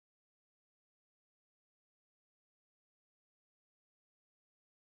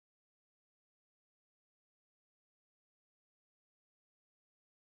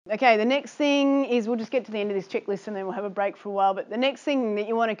Okay, the next thing is, we'll just get to the end of this checklist and then we'll have a break for a while, but the next thing that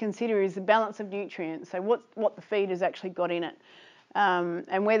you want to consider is the balance of nutrients, so what the feed has actually got in it,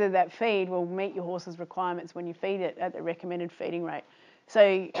 and whether that feed will meet your horse's requirements when you feed it at the recommended feeding rate.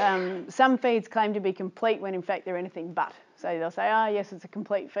 So some feeds claim to be complete when in fact they're anything but. So they'll say, yes, it's a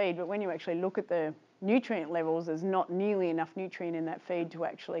complete feed, but when you actually look at the nutrient levels, there's not nearly enough nutrient in that feed to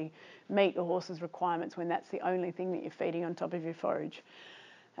actually meet the horse's requirements when that's the only thing that you're feeding on top of your forage.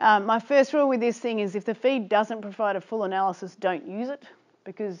 My first rule with this thing is, if the feed doesn't provide a full analysis, don't use it,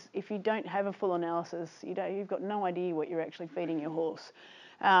 because if you don't have a full analysis, you've got no idea what you're actually feeding your horse.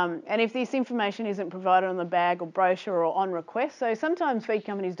 And if this information isn't provided on the bag or brochure or on request, so sometimes feed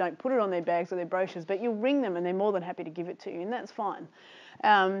companies don't put it on their bags or their brochures, but you'll ring them and they're more than happy to give it to you, and that's fine.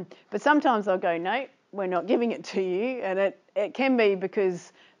 But sometimes they'll go, no, we're not giving it to you, and it can be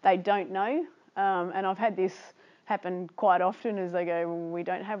because they don't know, and I've had this happen quite often, as they go, well, we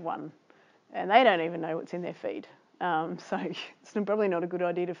don't have one, and they don't even know what's in their feed. So it's probably not a good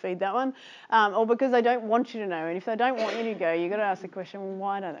idea to feed that one, or because they don't want you to know. And if they don't want you to go, you've got to ask the question, well,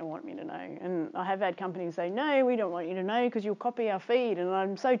 why don't they want me to know? And I have had companies say, no, we don't want you to know because you'll copy our feed. And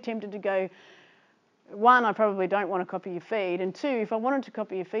I'm so tempted to go, one, I probably don't want to copy your feed, and two, if I wanted to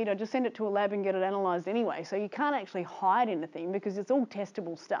copy your feed, I'd just send it to a lab and get it analysed anyway. So you can't actually hide anything because it's all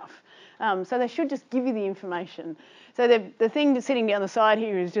testable stuff. So they should just give you the information. So the thing that's sitting down the side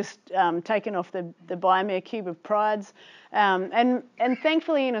here is just taken off the Biomare cube of Prydes. And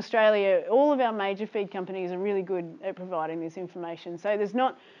thankfully in Australia, all of our major feed companies are really good at providing this information. So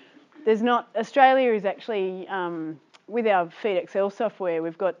Australia is actually, with our Feed Excel software,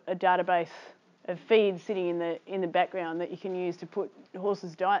 we've got a database of feeds sitting in the background that you can use to put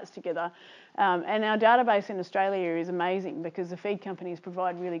horses' diets together. And our database in Australia is amazing because the feed companies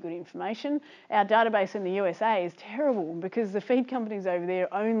provide really good information. Our database in the USA is terrible because the feed companies over there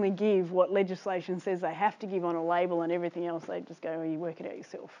only give what legislation says they have to give on a label, and everything else they just go, well, you work it out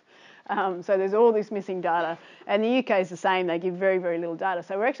yourself. So there's all this missing data. And the UK is the same, they give very, very little data.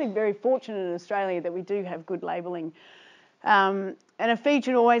 So we're actually very fortunate in Australia that we do have good labelling. And a feed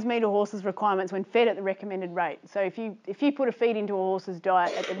should always meet a horse's requirements when fed at the recommended rate. So if you put a feed into a horse's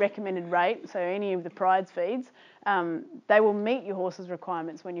diet at the recommended rate, so any of the Pryde's feeds, they will meet your horse's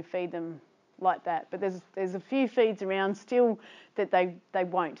requirements when you feed them like that. But there's a few feeds around still that they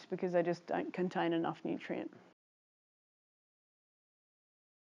won't, because they just don't contain enough nutrient.